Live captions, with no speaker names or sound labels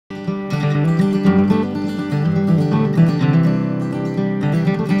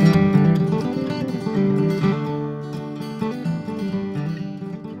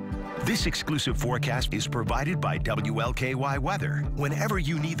exclusive forecast is provided by WLKY Weather. Whenever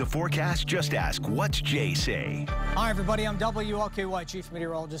you need the forecast, just ask, what's Jay say? Hi, everybody. I'm WLKY Chief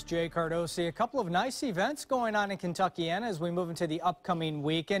Meteorologist Jay Cardosi. A couple of nice events going on in Kentuckiana as we move into the upcoming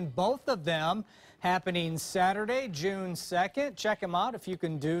weekend. Both of them happening Saturday, June 2nd. Check them out if you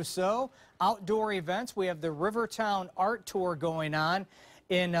can do so. Outdoor events. We have the Rivertown Art Tour going on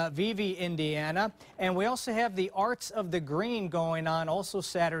in Vevey, Indiana. And we also have the Arts of the Green going on also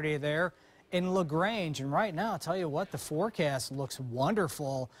Saturday there in LaGrange. And right now, I'll tell you what, the forecast looks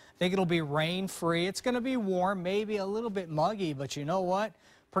wonderful. I think it'll be rain-free. It's going to be warm, maybe a little bit muggy, but you know what?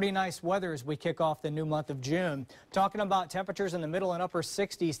 Pretty nice weather as we kick off the new month of June. Talking about temperatures in the middle and upper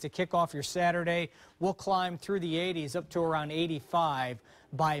 60s to kick off your Saturday. We'll climb through the 80s up to around 85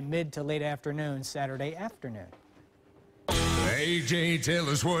 by mid to late afternoon Saturday afternoon. AJ, tell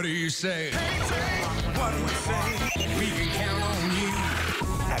us, what do you say? What do we say? We can count on you.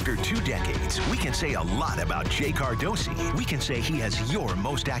 After 2 decades, we can say a lot about Jay Cardosi. We can say he has your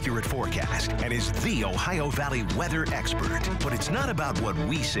most accurate forecast and is the Ohio Valley weather expert. But it's not about what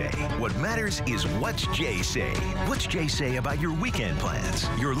we say. What matters is what's Jay say. What's Jay say about your weekend plans,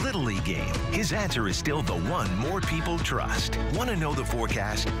 your Little League game? His answer is still the one more people trust. Want to know the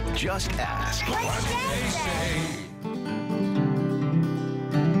forecast? Just ask. What's Jay say?